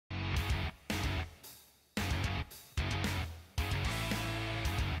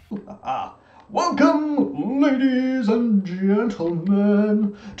Welcome, ladies and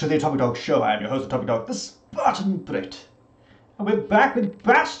gentlemen, to the Atomic Dog Show. I am your host, Atomic Dog, the Spartan Brit. And we're back with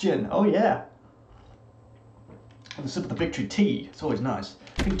Bastion. Oh, yeah. And the sip of the victory tea. It's always nice.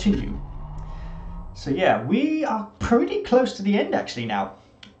 Continue. So, yeah, we are pretty close to the end, actually, now.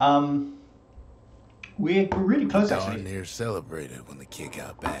 We're really close, actually. Darn near celebrated when the kid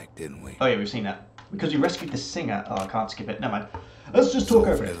got back, didn't we? Oh, yeah, we've seen that. Because we rescued the singer. Oh, I can't skip it. Never mind. Let's just talk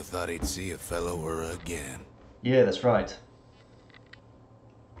over it. Never thought he'd see a fellow or again. Yeah, that's right.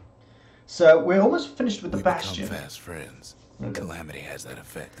 So we're almost finished with the Bastion. Become fast friends. Calamity has that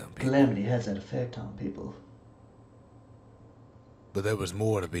effect on people. Calamity has that effect on people. But there was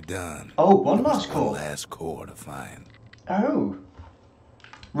more to be done. Oh, one last core. One last core to find. Oh.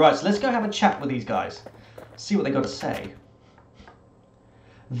 Right, so let's go have a chat with these guys. See what they got to say.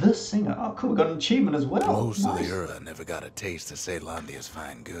 The singer. Oh, cool. We got an achievement as well. Most of the Ura never got a taste of Caelondia's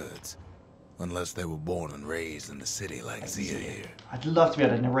fine goods. Unless they were born and raised in the city like Zia here. I'd love to be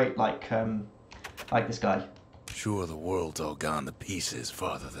able to narrate like this guy. Sure, the world's all gone to pieces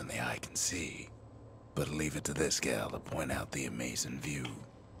farther than the eye can see. But leave it to this gal to point out the amazing view.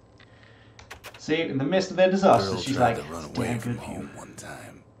 See, in the midst of their disaster, Girl she's tried like, to run away from home one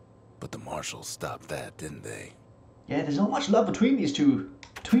time. But the marshals stopped that, didn't they? Yeah, there's not much love between these two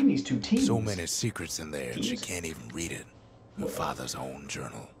teams. So many secrets in there, she can't even read it. Her father's own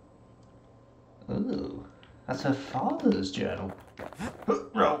journal. Ooh, that's her father's journal.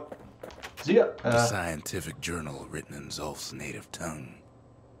 Zia. A scientific journal written in Zulf's native tongue.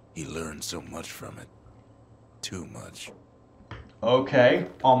 He learned so much from it. Too much. Okay,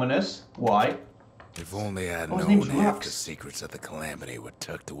 ominous. Why? If only I'd known half the secrets of the Calamity were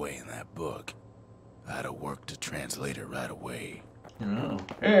tucked away in that book, I'd have worked to translate it right away. Oh.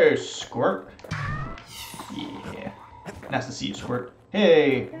 Hey, Squirt. Yeah. Nice to see you, Squirt.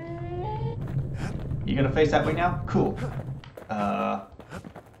 Hey. You gonna face that way now? Cool.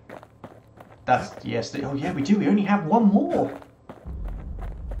 That's, yes. Oh, yeah, we do. We only have one more.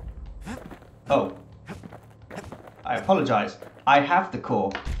 Oh. I apologize. I have the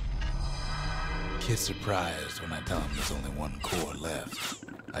core. Kid's surprised when I tell him there's only one core left.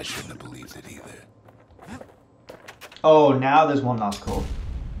 I shouldn't have believed it either. Oh, now there's one last core.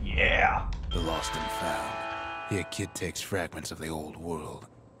 Yeah. The lost and found. Here, Kid takes fragments of the old world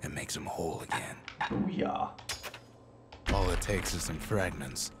and makes them whole again. Oh, yeah. All it takes is some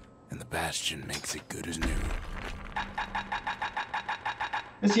fragments, and the Bastion makes it good as new.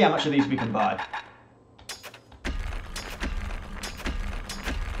 Let's see how much of these we can buy.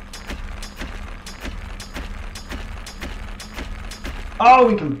 Oh,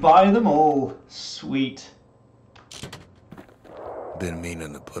 we can buy them all. Sweet. Been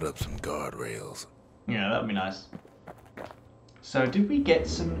meaning to put up some guardrails. Yeah, that'd be nice. So, did we get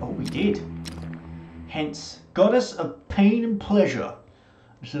some... Oh, we did. Hence, Goddess of Pain and Pleasure.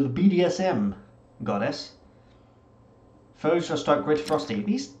 So the BDSM goddess. Foes shall strike Great Frosty.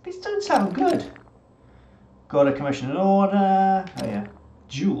 These don't sound good. God of Commission and Order. Oh yeah.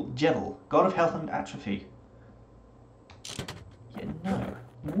 Jewel. God of Health and Atrophy. Yeah, no.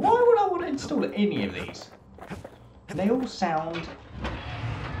 Why would I want to install any of these? They all sound...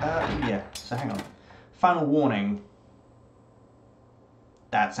 yeah, so hang on. Final warning.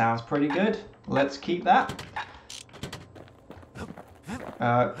 That sounds pretty good. Let's keep that.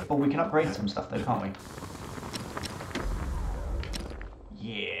 But we can upgrade some stuff though, can't we?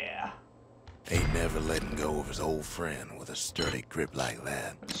 Yeah. Ain't never letting go of his old friend with a sturdy grip like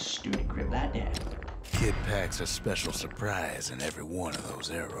that. Sturdy grip like that. Kid packs a special surprise in every one of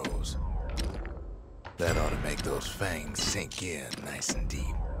those arrows. That ought to make those fangs sink in nice and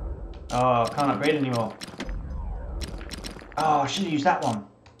deep. Oh, can't upgrade anymore. Oh, I should have used that one.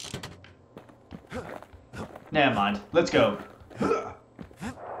 Never mind. Let's go.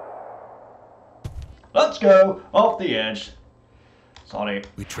 Let's go off the edge. Sorry.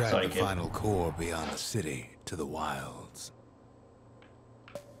 We tracked the final core beyond the city to the wilds.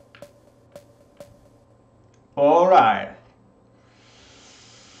 All right.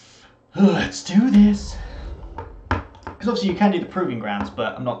 Let's do this. Because obviously you can do the proving grounds,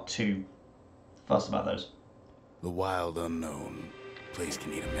 but I'm not too fussed about those. The wild unknown. Place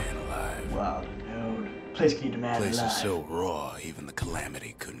can eat a man alive. Wild unknown. Place can eat a man alive. Place is so raw, even the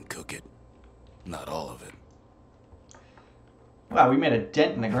Calamity couldn't cook it. Not all of it. Wow, we made a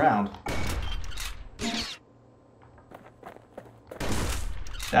dent in the ground.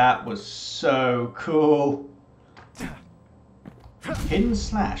 That was so cool. Hidden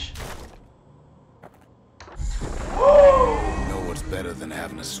slash. You know what's better than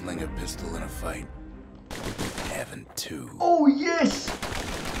having a slinger pistol in a fight? Having two. Oh yes!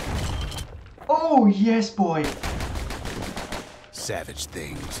 Oh yes, boy! Savage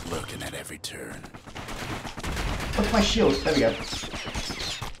things lurking at every turn. What's my shield? There we go.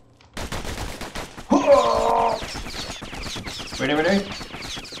 Ready, ready?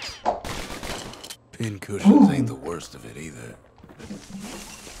 Pincushions ain't the worst of it either.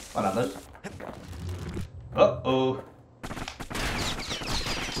 What are those? Uh-oh.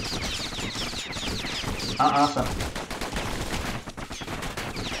 Awesome.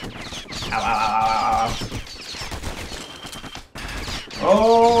 Ow, ow, ow, ow, ow.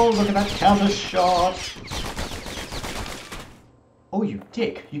 Oh, look at that counter shot. Oh, you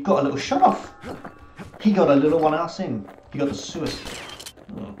dick. You got a little shot off. He got a little one else in. He got the suicide.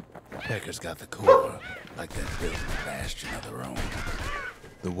 Oh. Pecker's got the core, like that building Bastion of their own.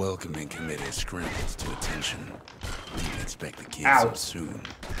 The welcoming committee scrambles to attention. We didn't expect the kids so soon.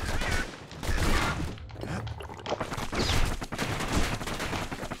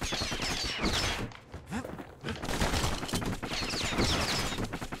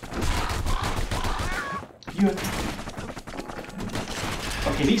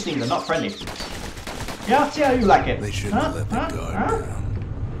 Okay, these things are not friendly. Yeah, see how you like it. They shouldn't have let the guard down.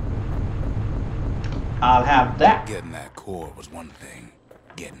 I'll have that. Getting that core was one thing.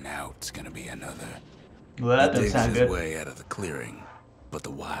 Getting out's gonna be another. Well, that doesn't He digs sound his good. way out of the clearing, but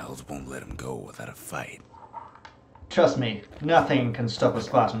the wilds won't let him go without a fight. Trust me, nothing can stop a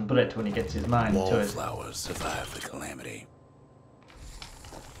Spartan bullet when he gets his mind to it. Wallflowers survived the calamity.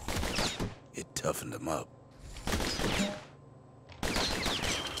 It toughened him up.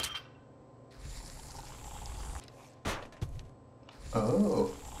 Oh.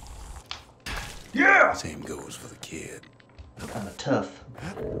 Yeah! Same goes for the kid. I'm a tough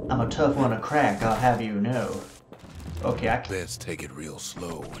one to crack, I'll have you know. Okay, Let's take it real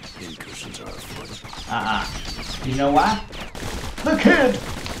slow when pincushions are afoot. You know why? The kid!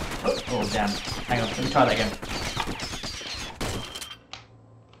 Oh, damn. Hang on, let me try that again.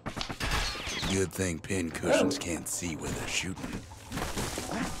 Good thing pincushions can't see where they're shooting.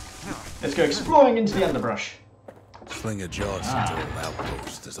 Let's go exploring into the underbrush. Sling a jaw central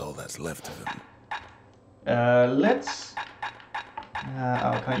outpost is all that's left of him. Let's... oh,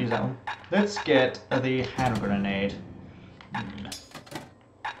 I can't use that one. Let's get the hand grenade.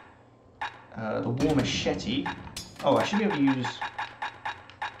 The war machete. Oh, I should be able to use...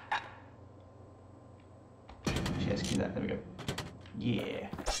 Actually, let's keep that. There we go. Yeah.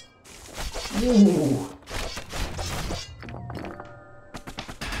 Ooh.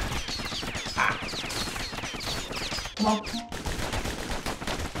 Ah. Come on.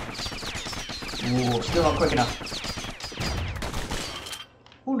 Ooh, still not quick enough.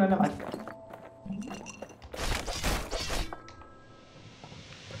 Oh, no, never mind.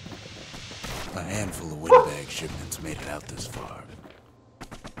 A handful of windbag shipments made it out this far.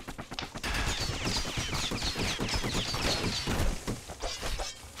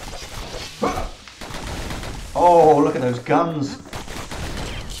 Oh, look at those guns.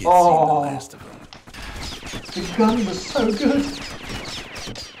 Kids seen the last of them. The guns are so good.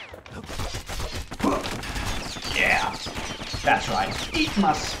 Yeah, that's right. Eat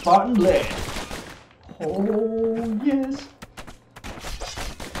my Spartan lead. Oh, yes.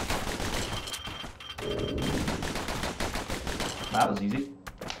 That was easy.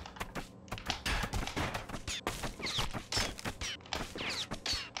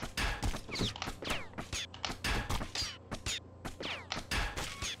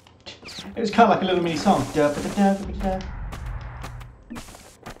 It was kind of like a little mini song.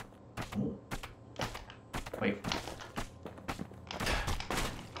 Wait.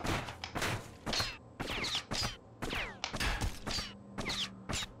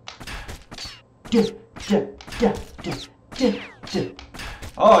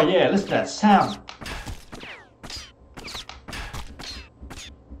 Oh yeah, listen to that sound.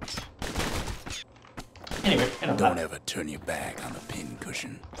 Anyway, enough of Don't that. ever turn your back on the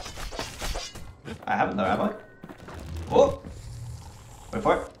pincushion. I haven't though, have I? Oh! Wait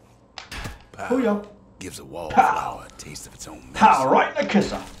for it. Pow Hoo-yo. gives a wallflower a taste of its own medicine. Pow right in the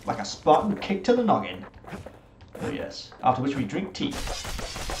kisser, like a Spartan kick to the noggin. Oh yes, after which we drink tea.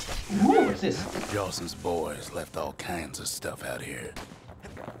 Ooh, what's this? Jawson's boys left all kinds of stuff out here.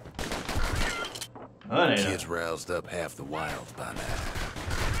 Oh, Kids roused up half the wilds by now.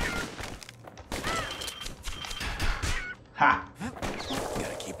 Ha!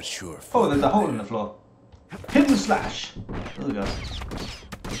 Gotta keep it sure. Oh, there's a hole in the floor. Hidden slash! Oh god.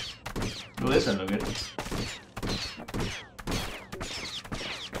 Oh, this doesn't look good.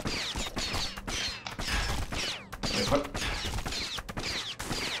 Wait, what?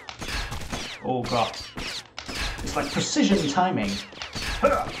 Oh god. It's like precision timing.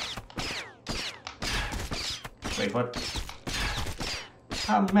 Wait, what?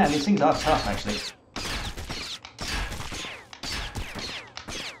 Oh man, these things are tough, actually.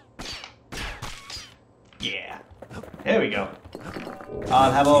 Yeah. There we go.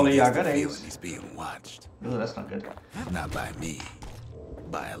 I'll have all of your goodies. He's being watched. Ooh, that's not good. Not by me.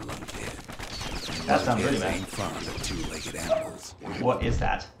 By a lunkhead. That sounds really bad. Ain't fond of two-legged animals. What is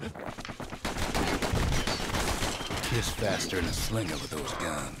that? He's faster than a slinger with those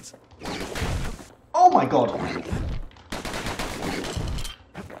guns. Oh my god!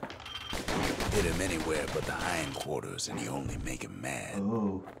 Hit him anywhere but the hindquarters and you only make him mad.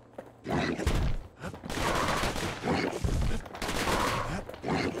 Ooh.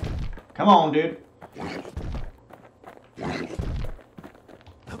 Come on, dude.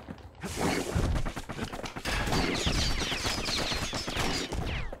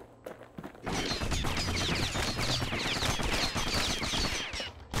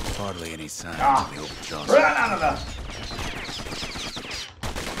 Hardly any sign Ah, of the old jaws. run out of there!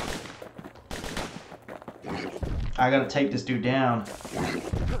 I gotta take this dude down.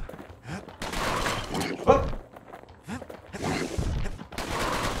 Oh.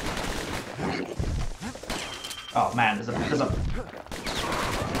 Oh man, there's a...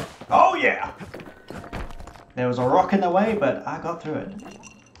 Oh yeah! There was a rock in the way, but I got through it.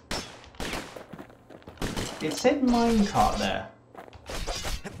 It said minecart there.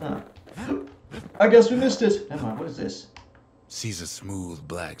 Oh. I guess we missed it. Never mind, what is this? Sees a smooth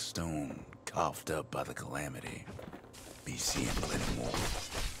black stone coughed up by the calamity. Be seeing plenty more.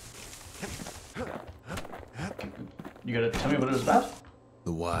 You gotta tell me what it was about?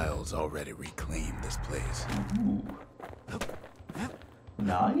 The wilds already reclaimed this place. Ooh.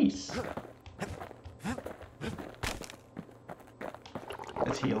 Nice.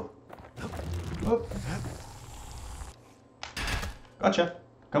 Let's heal. Oh. Gotcha.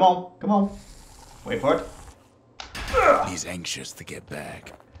 Come on, come on. Wait for it. He's anxious to get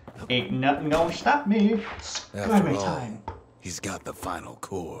back. Ain't nothing gonna stop me. After Skyway all, time. he's got the final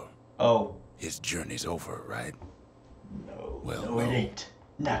core. Oh. His journey's over, right? No. Well, no, it ain't.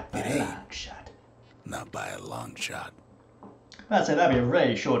 Not by it a ain't. long shot. Not by a long shot. I'd say that'd be a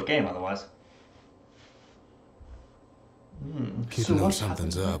very short game otherwise. Kid So knows what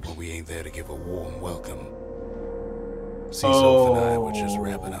something's happens up, next? but we ain't there to give a warm welcome. See, Zulf and I were just Oh.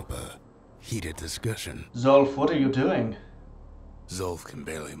 wrapping up a heated discussion. Zulf, what are you doing? Zulf can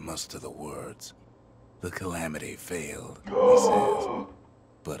barely muster the words. The calamity failed, he says.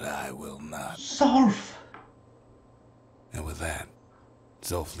 But I will not. Zulf! And with that,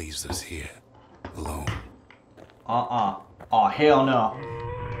 Zulf leaves us here, alone. Oh, hell no.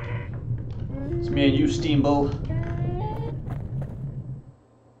 It's me and you, Steambull.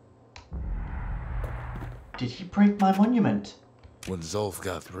 Did he break my monument? When Zulf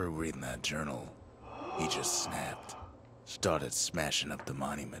got through reading that journal, he just snapped. Started smashing up the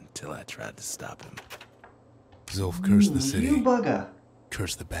monument till I tried to stop him. Zulf cursed the city, You bugger.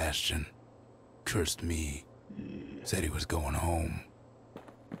 cursed the Bastion, cursed me. Said he was going home.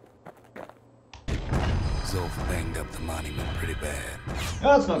 Zulf banged up the monument pretty bad.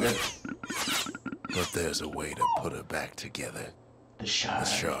 Oh, that's not good. But there's a way to put it back together. The The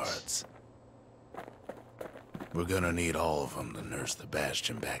shards. shards. We're gonna need all of them to nurse the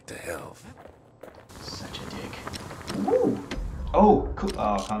Bastion back to health. Such a dick. Woo! Oh, cool.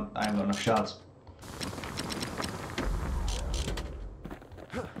 Oh, I haven't got enough shards.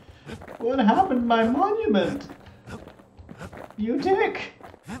 What happened to my monument? You dick!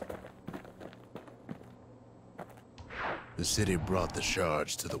 The city brought the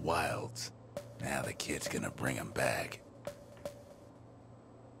shards to the wilds. Now the kid's gonna bring them back.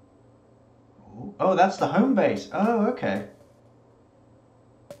 Oh, that's the home base. Oh, okay.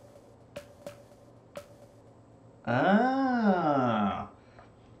 Ah.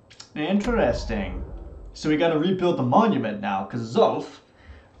 Interesting. So we gotta rebuild the monument now, because Zulf,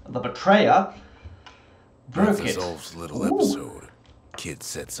 the betrayer, broke For it. Zulf's little Ooh. episode, kid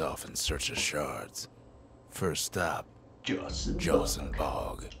sets off in search of shards. First stop, Jocelyn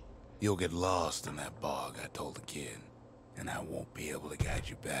Bog. You'll get lost in that bog, I told the kid, and I won't be able to guide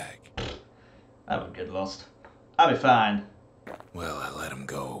you back. I won't get lost. I'll be fine. Well, I let him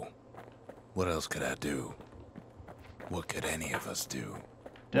go. What else could I do? What could any of us do?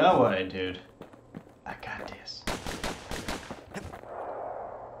 Don't worry, dude. I got this.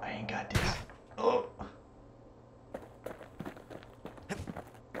 I ain't got this. Oh.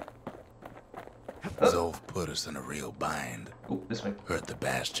 Zulf put us in a real bind. Oh, this way. Hurt the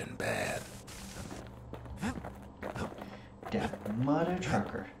Bastion bad. That mother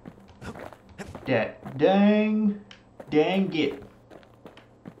trucker. that dang it.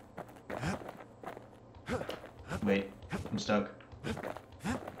 Wait, I'm stuck.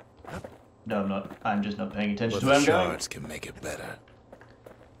 No, I'm not. I'm just not paying attention to where I'm going. The shards can make it better.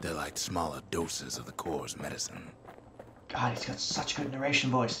 They're like smaller doses of the core's medicine. God, he's got such good narration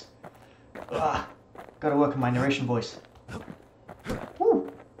voice. Ugh, gotta work on my narration voice.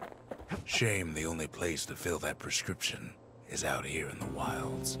 Woo. Shame the only place to fill that prescription is out here in the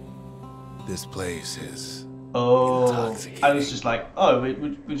wilds. This place is intoxicating. I was just like, oh,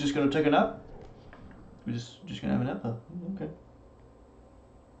 we're just gonna take a nap? We're just gonna have a nap? Oh, okay.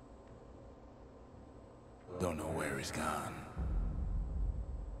 Don't know where he's gone.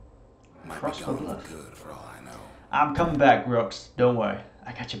 Might Cross be the gone bluff. for good for all I know. I'm coming back, Rox. Don't worry.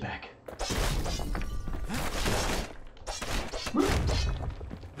 I got your back.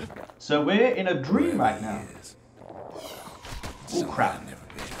 So we're in a dream right now. Oh crap.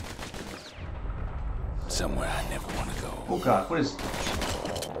 Somewhere I never want to go. Oh god, what is...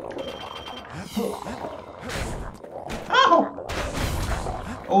 Ow!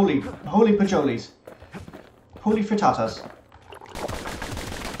 Holy pajolis. Holy frittatas.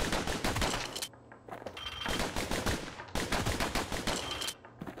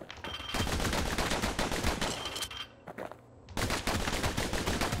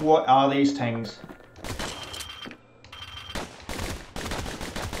 What are these things?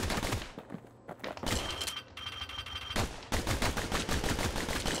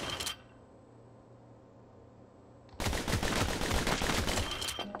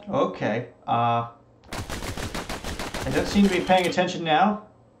 Okay, I don't seem to be paying attention now.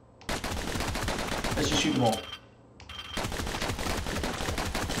 Let's just shoot them all.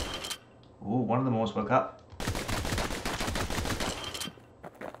 Ooh, one of them almost woke up.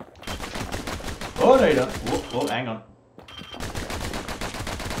 Oh, no you don't. Oh, hang on.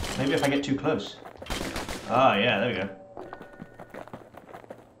 Maybe if I get too close. Ah, yeah, there we go.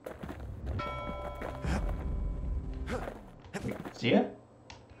 Wait, see ya?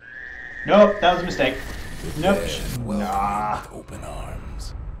 Nope, that was a mistake. Nope. Nah. With open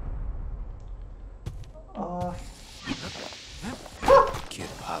arms. Kid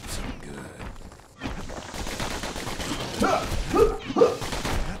pops him good.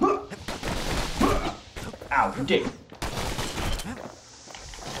 Ow, dick.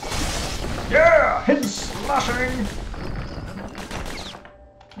 Yeah, hit smashing.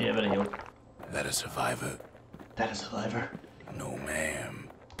 Yeah, better heal. That a survivor? That a survivor? No, ma'am.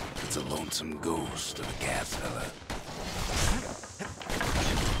 It's a lonesome ghost of a gas fella.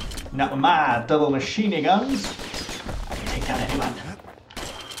 Not with my double machine guns. I can take down anyone.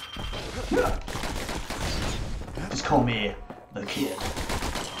 Just call me the kid.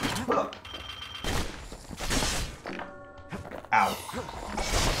 Ow.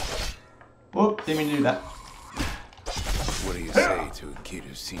 Whoop, didn't mean to do that. What do you say to a kid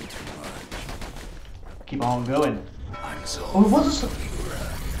who's seen too much? Keep on going. I'm Zulf. Oh, what is it?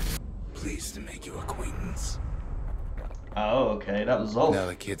 Pleased to make your acquaintance. Oh, okay, that was Zulf. Now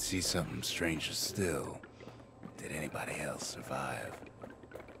the kid sees something stranger still. Did anybody else survive?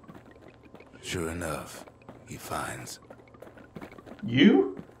 Sure enough, he finds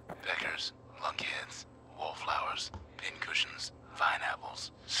You? peckers, lunkheads, wallflowers, pincushions, vine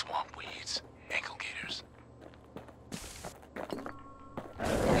apples, swamp weeds, ankle gators.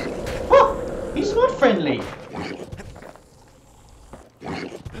 Oh, he's not friendly.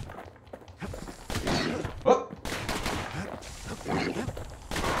 Oh.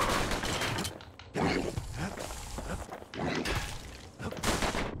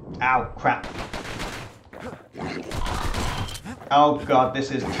 Ow, crap. Oh god,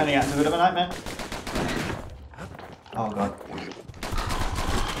 this is turning out to a bit of a nightmare. Oh god.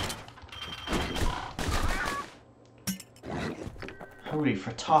 Holy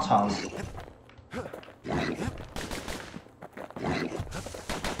frittatas.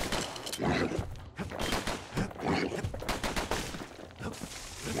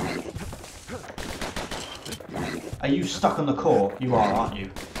 Are you stuck on the core? You are, aren't you?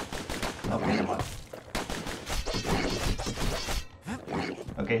 Okay, never mind.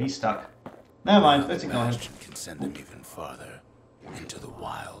 Okay, he's stuck. Never mind, let's ignore him. Bastion can send him even farther into the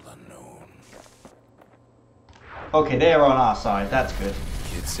wild unknown. Okay, they're on our side, that's good.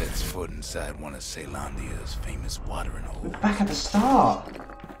 Kid sets foot inside one of Ceylondia's famous watering holes. We're back at the start.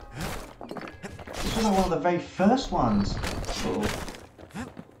 This was like one of the very first ones. Uh-oh.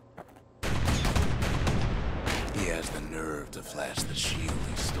 He has the nerve to flash the shield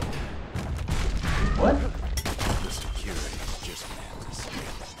he stole. What? The security's just meant to see.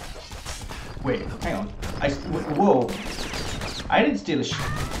 Wait, hang on. Whoa. I didn't steal a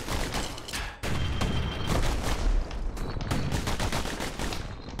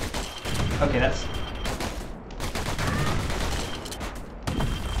Okay, that's...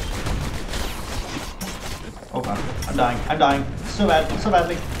 Oh god, I'm dying. I'm dying. So bad, so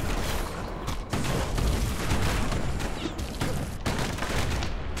badly.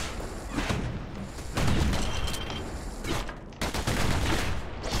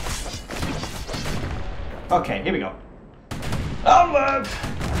 Okay, here we go. Onward!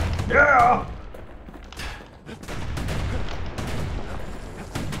 Yeah!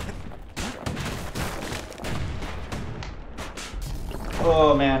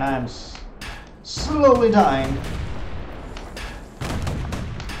 Oh man, I'm slowly dying.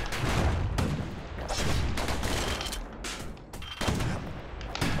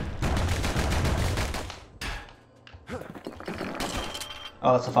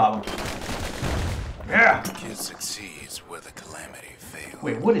 Oh, that's a fire one. Yeah! The kid succeeds where the calamity fails.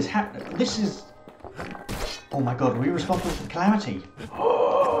 Wait, what is happening? This is... Oh my god, are we responsible for the calamity?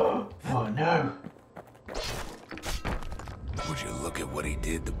 Oh no. Would you look at what he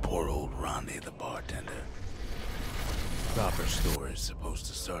did to poor old Ronnie, the bartender? Proper story is supposed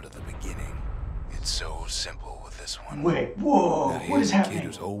to start at the beginning. It's so simple with this one. Wait, whoa, Now what is here's a happening? kid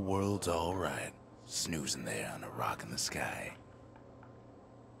whose whole world's all right, snoozing there on a rock in the sky.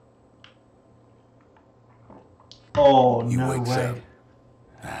 Oh, He no wakes way. up.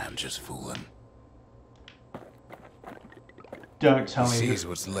 I'm just fooling. Don't tell He me sees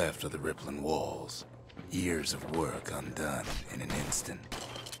what's left of the rippling walls. Years of work undone in an instant.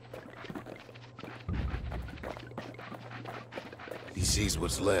 He sees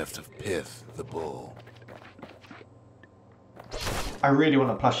what's left of Pith, the bull. I really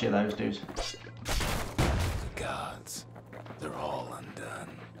want to plushie those dudes. The gods, they're all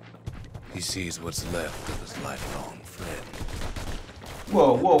undone. He sees what's left of his lifelong friend.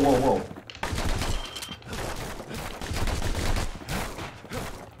 Whoa, whoa, whoa, whoa.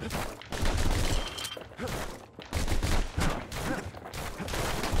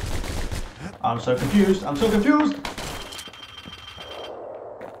 I'm so confused. I'm so confused.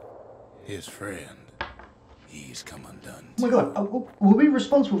 His friend, he's come undone. Oh my god, were we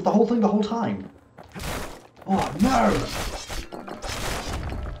responsible for the whole thing the whole time? Oh no!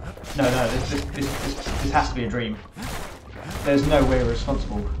 No, this has to be a dream. There's no way we're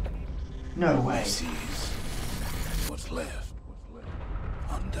responsible. No way. He sees what's left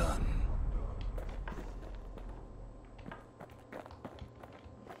undone.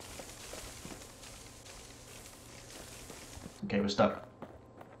 Okay, we're stuck.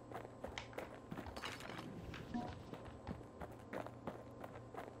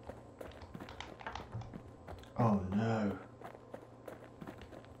 Oh no.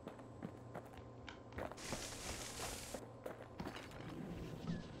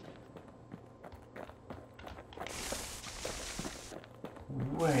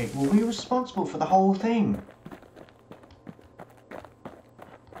 Wait, were we responsible for the whole thing?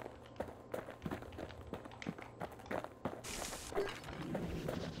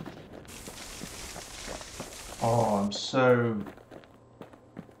 Oh, I'm so...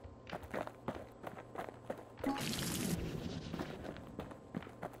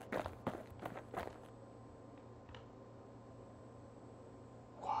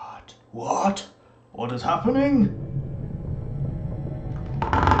 What? What? What is happening?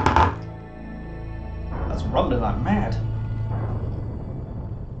 That's rumbling like mad.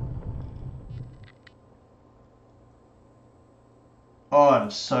 Oh,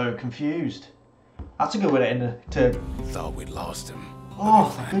 I'm so confused. That's a good way to end it. Thought we'd lost him. Oh, But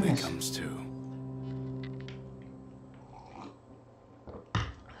he thank finally goodness. comes to.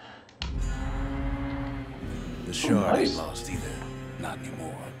 The shard nice. ain't lost either. Not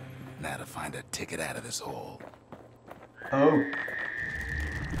anymore. Now to find a ticket out of this hole. Oh.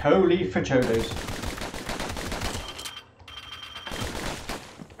 Holy frijoles.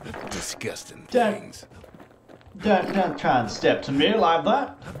 Disgusting Don't- things. Don't try and step to me like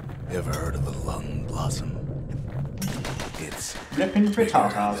that. Ever heard of the lung blossom? It's Ripping bigger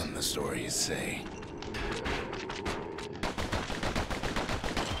frittatas. than the stories say.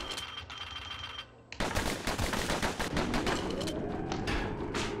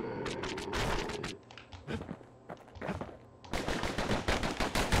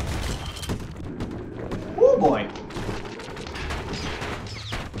 Oh boy.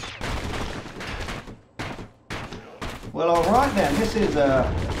 Well, alright then, this is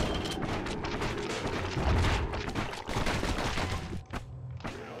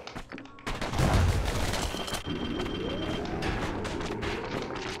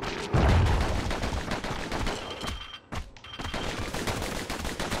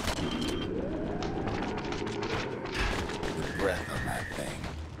The breath on that thing,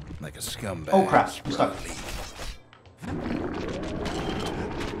 like a scumbags. Oh crap, I'm stuck.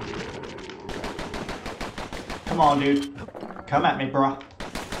 Come on, dude. Come at me, bruh.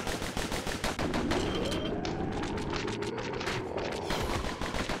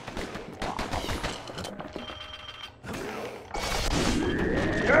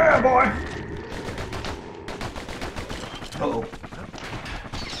 Yeah, boy! Uh-oh.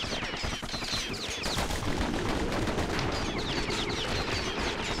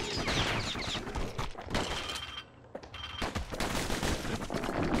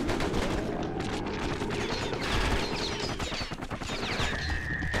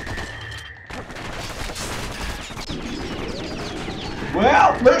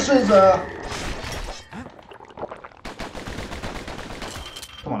 Well, this is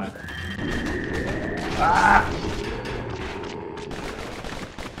come on in. Ah!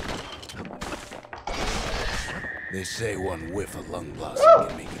 They say one whiff of lung blossom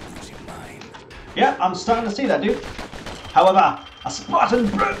can make you lose your mind. Yeah, I'm starting to see that, dude. However, a Spartan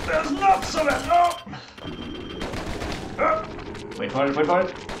brute does not so that. No! Wait for it, wait for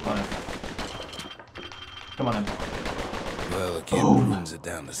it. Come on in. Come on in. Well, it runs it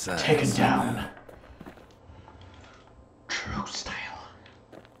down the side. Taken down. True style.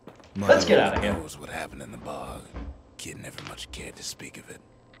 Let's get out of here. Knows what happened in the bog. Kid never much cared to speak of it.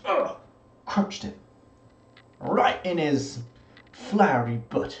 Ugh. Crunched it. Right in his flowery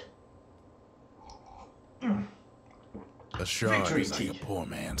butt. A shard Victory is like tea. a poor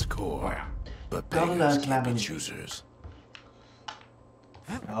man's core, but Gotta beggars learn to can't be have a- choosers.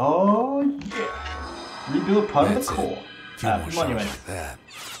 Oh yeah. Rebuild part of the core. A few more shards Monument. like that,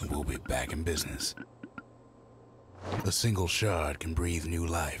 and we'll be back in business. A single shard can breathe new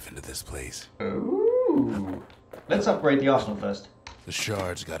life into this place. Ooh. Let's upgrade the arsenal first. The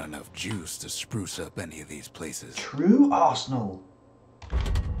shard's got enough juice to spruce up any of these places. True arsenal.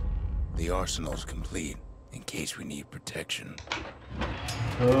 The arsenal's complete, in case we need protection.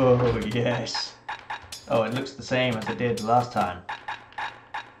 Oh yes. Oh, it looks the same as it did last time.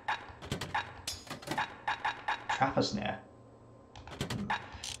 Trapper snare.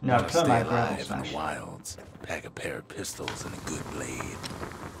 No, Wanna stay thermite gravel alive in the smash. wilds. Pack a pair of pistols and a good blade.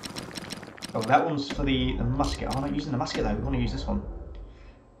 Oh, that one's for the musket. Oh, I'm not using the musket though. We want to use this one.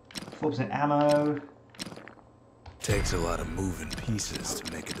 4% ammo. Takes a lot of moving pieces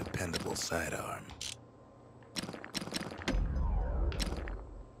to make a dependable sidearm.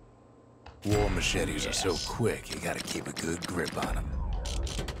 War machetes are so quick, you gotta keep a good grip on them.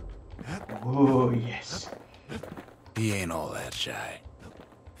 Oh yes. He ain't all that shy.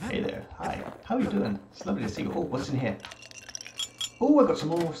 Hey there. Hi. How are you doing? It's lovely to see you. Oh, what's in here? Oh, I got some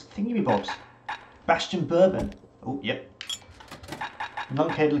more thingy-bobs. Bastion bourbon. Oh, yep.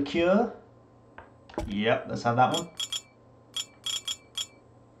 Lunkhead liqueur. Yep, let's have that one.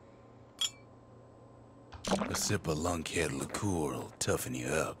 A sip of lunkhead liqueur will toughen you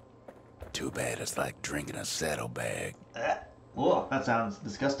up. Too bad it's like drinking a saddlebag. Oh, that sounds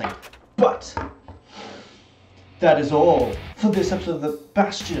disgusting. But that is all for this episode of the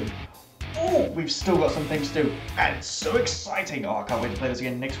Bastion. Oh, we've still got some things to do, and it's so exciting. Oh, I can't wait to play this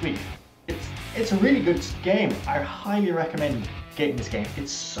again next week. It's a really good game. I highly recommend getting this game.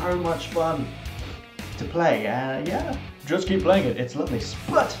 It's so much fun to play. Yeah, just keep playing it. It's lovely.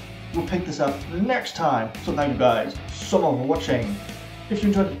 But we'll pick this up next time. So thank you guys so much for watching. If you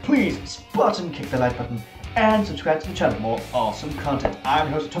enjoyed it, please Spartan kick the like button and subscribe to the channel for more awesome content. I'm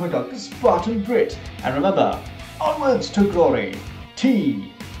your host Atomic Dog, the Spartan Brit. And remember, onwards to glory.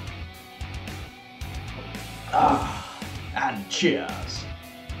 Tea. And cheers.